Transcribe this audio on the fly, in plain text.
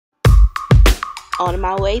On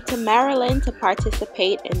my way to Maryland to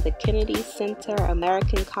participate in the Kennedy Center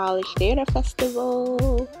American College Theater Festival.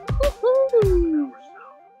 Woohoo!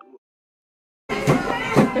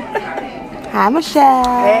 Hi, Michelle.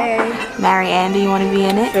 Hey. Marianne, do you want to be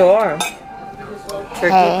in it? Sure.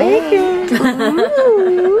 Turkey bacon.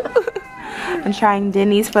 I'm trying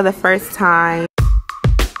Denny's for the first time.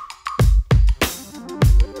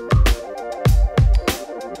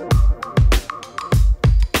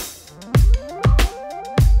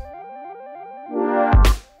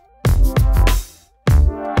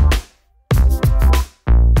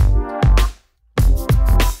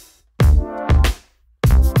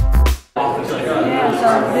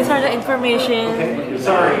 These are the information.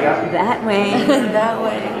 That way. That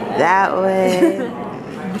way. That way.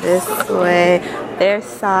 This way. There's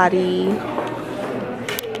Sadi.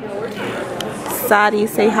 Sadi,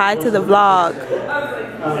 say hi to the vlog.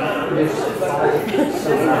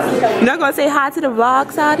 You're not gonna say hi to the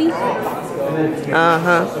vlog, Sadi?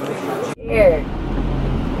 Uh-huh. Here.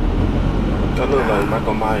 That looks like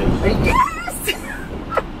Michael Myers. Yes!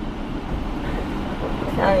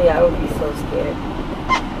 I'm telling you, I would be so scared.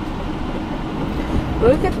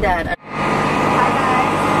 Look at that.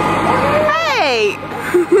 Hey!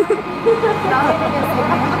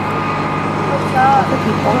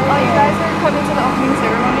 Oh, you guys are coming to the opening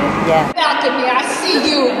ceremony? Yeah. Back at me, I see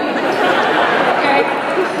you. Okay?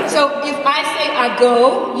 So if I say I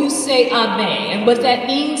go, you say amen. And what that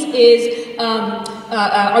means is,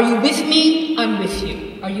 are you with me? I'm with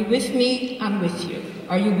you. Are you with me? I'm with you.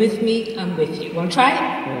 Are you with me? I'm with you. Want to try it?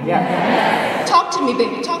 Yeah. Talk to me,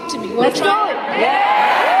 baby. Talk to me. Want to try it?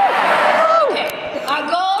 Yeah. Okay. I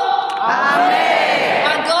go.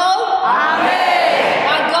 Amen. I go.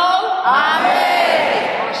 Amen. I go. Amen.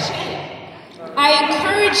 I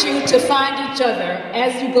encourage you to find each other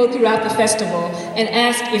as you go throughout the festival and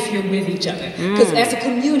ask if you're with each other. Because as a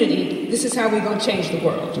community, this is how we're going to change the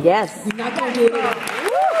world. Yes. We're not going to do it alone.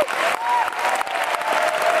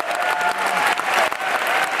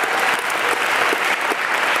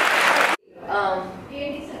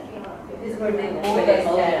 This birthday,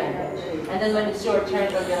 and then when it's your turn,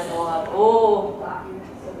 they're gonna go up. Oh.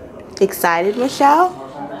 Excited, Michelle?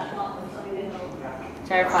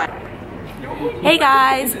 Terrifying. Hey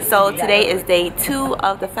guys, so today is day 2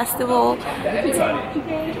 of the festival.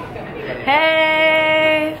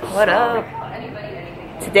 Hey, what up?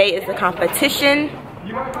 Today is the competition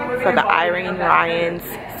for the Irene Ryan's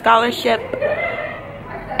scholarship.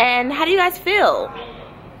 And how do you guys feel?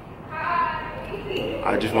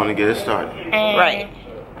 I just want to get it started. Right.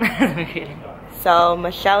 So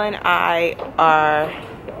Michelle and I are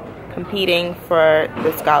competing for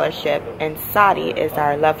the scholarship, and Sadi is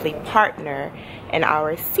our lovely partner in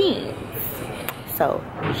our scenes. So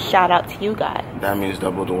shout out to you guys. That means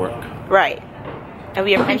double the work. Right. And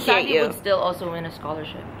we And appreciate Sadi you. would still also win a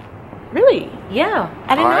scholarship. Really? Yeah.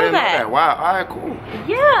 I didn't know that. Wow. All right, cool.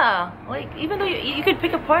 Yeah. Like, even though you could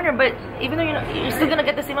pick a partner, but even though you're still gonna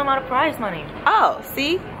get the same amount of prize money. Oh,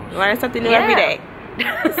 see? You learn something new every day.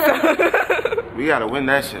 We gotta win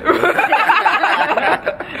that shit.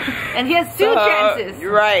 And he has 2 chances.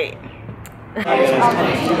 You're right. The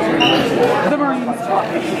Marines.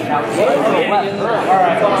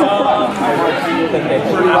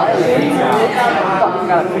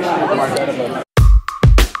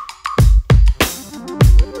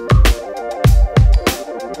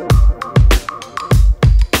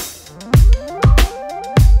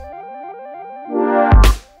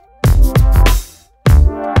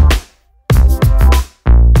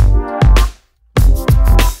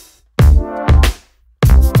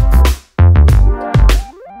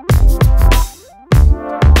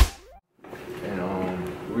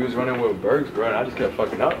 We was running with Bergs, bro, and I just kept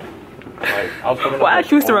fucking up. Like, I was fucking up. Well, I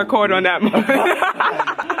choose to record on that moment.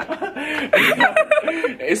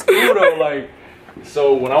 It's cool though, like,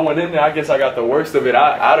 so when I went in there, I guess I got the worst of it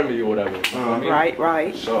out of me or whatever. You know what I mean?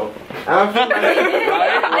 Right. So, I went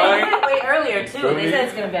way earlier too. They said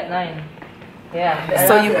it's gonna be at 9. Yeah.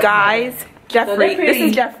 So you guys, Jeffrey, this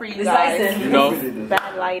is Jeffrey, you guys. you know,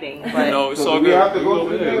 Bad lighting, but it's all good. We have to go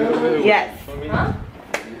through there. yes.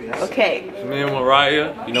 Okay. Me and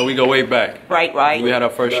Mariah, you know, we go way back. Right. We had our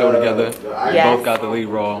first show together. We Yes. both got the lead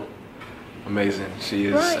role. Amazing. She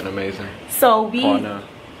is an amazing So we partner,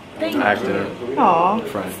 actor, Aw,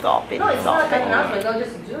 friend. stop it. No, it's not an announcement. They'll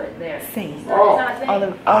just do it there. Same. All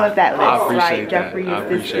of All of that I list, appreciate right? that. Jeffrey I is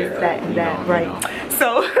this, appreciate is that. that, and You that, know, right? you know.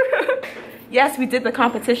 So, yes, we did the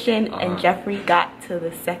competition, and Jeffrey got to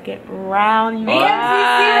the second round. You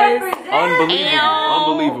guys.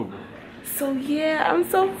 Unbelievable. So yeah, I'm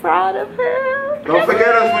so proud of him. Don't forget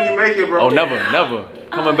us when you make it, bro. Oh, never.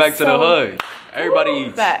 Coming back to the hood. Everybody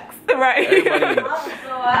eats. Facts, right? Everybody eats. I'm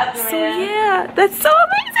so happy, So man. yeah, that's so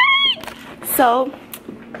amazing. So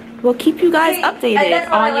we'll keep you guys And updated that's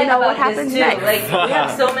what I on like what about happens this too. next. Like we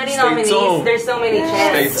have so many Stay nominees. tuned. There's so many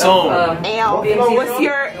chances. Stay tuned. And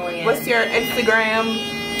what's your Instagram?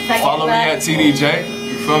 Follow me at TDJ.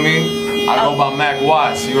 You feel me? I go by Mac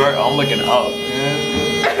Watts. You heard? I'm looking up.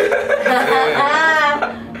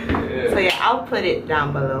 So yeah, I'll put it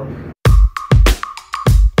down below.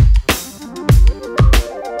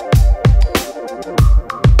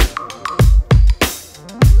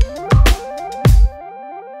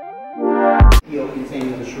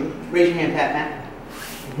 Containing the truth. Raise your hand, Pat Mac.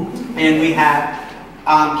 And we have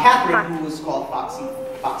Catherine, who is called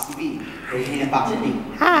Foxy B. Raise your hand, Foxy B.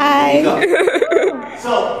 Hi. There you go.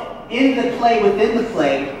 So, in the play, within the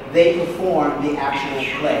play, they perform the actual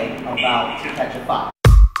play about To Catch a Fox.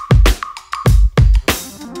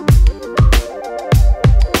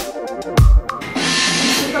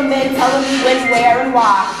 Men telling me when, where, and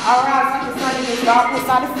why. I rise like the sun in the dark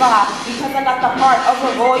inside the fire. Because I got the heart of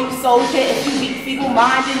a royal soldier. If you be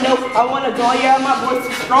feeble-minded, no, I want to join you. My voice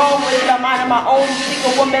is strong with the mind of my own. Think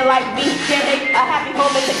a woman like me can make a happy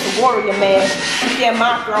home and take the warrior, man. Yeah,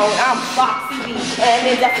 my throne, I'm Foxy B.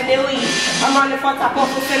 And indefinitely, I'm running for top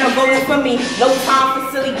office and I'm voting for me. No time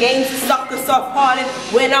for silly games and suckers soft-hearted.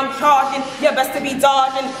 When I'm charging, you're best to be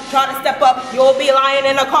dodging. Try to step up, you'll be lying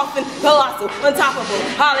in a coffin. Colossal, untoppable,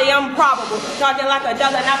 highly improbable. Charging like a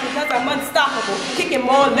juggernaut because I'm unstoppable. Kicking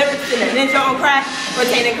more lyrics than a ninja on crack.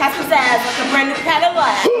 Retaining Casper's ass like a brand new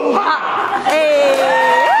Cadillac. Hey!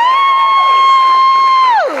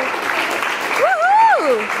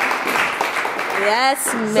 Woohoo!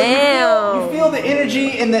 Yes, ma'am. You feel the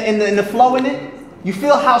energy and the flow in it? You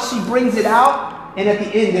feel how she brings it out? And at the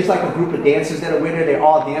end, there's like a group of dancers that are with her. They're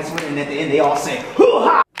all dancing with her. And at the end, they all say,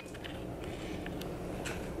 hoo-ha!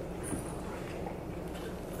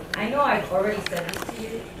 I know I've already said this to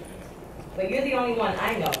you, but you're the only one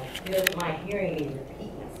I know who doesn't mind hearing me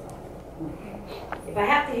repeat myself. If I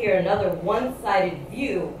have to hear another one-sided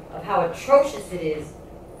view of how atrocious it is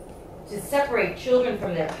to separate children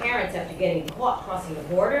from their parents after getting caught crossing the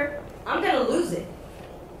border, I'm gonna lose it.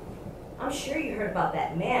 I'm sure you heard about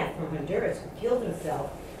that man from Honduras who killed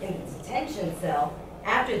himself in the detention cell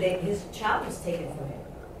after his child was taken from him.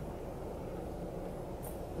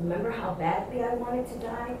 Remember how badly I wanted to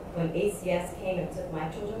die when ACS came and took my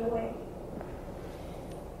children away?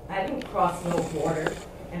 I didn't cross no border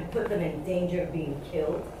and put them in danger of being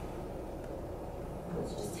killed. I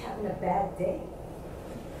was just having a bad day.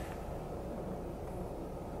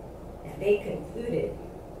 And they concluded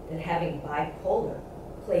that having bipolar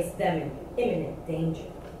placed them in imminent danger.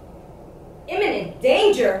 Imminent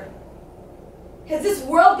danger? Has this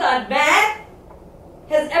world gone mad?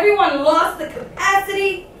 Has everyone lost the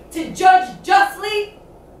capacity to judge justly?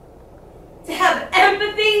 To have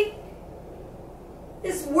empathy?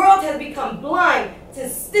 This world has become blind to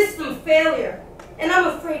system failure, and I'm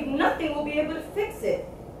afraid nothing will be able to fix it.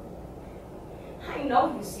 I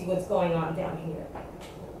know you see what's going on down here,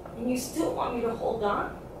 and you still want me to hold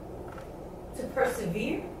on? To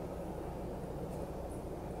persevere?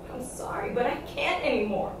 I'm sorry, but I can't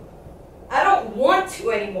anymore. I don't want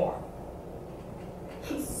to anymore.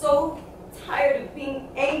 I'm so tired of being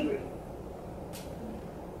angry.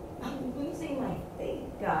 I'm losing my faith,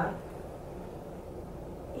 God,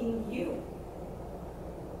 in you.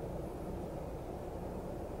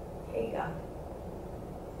 Hey, God,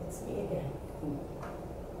 it's me again.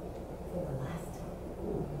 For the last time.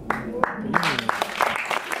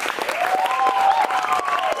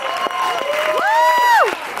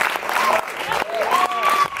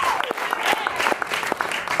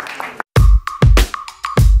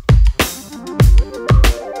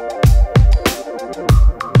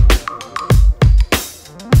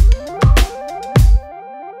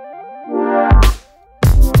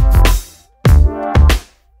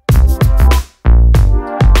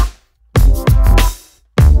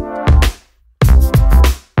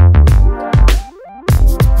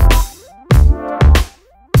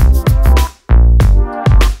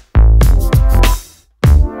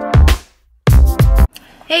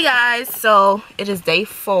 Hey guys, so it is day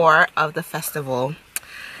 4 of the festival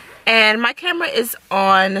and my camera is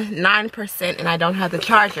on 9% and I don't have the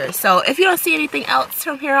charger. So if you don't see anything else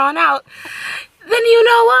from here on out, then you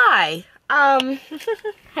know why. How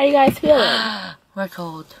you guys feeling? We're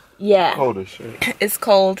cold. Yeah. Cold as shit. It's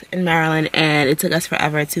cold in Maryland and it took us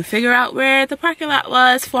forever to figure out where the parking lot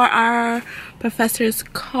was for our professor's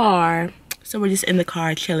car. So we're just in the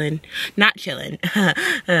car chilling. Not chilling.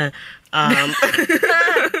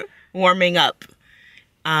 Warming up.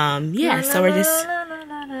 Yeah, so we're just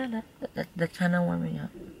They're kind of warming up.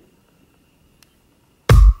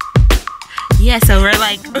 Yeah, so we're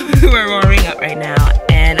like, we're warming up right now.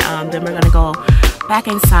 And then we're gonna go back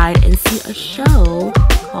inside and see a show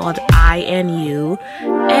called I and You.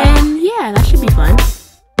 And yeah, that should be fun.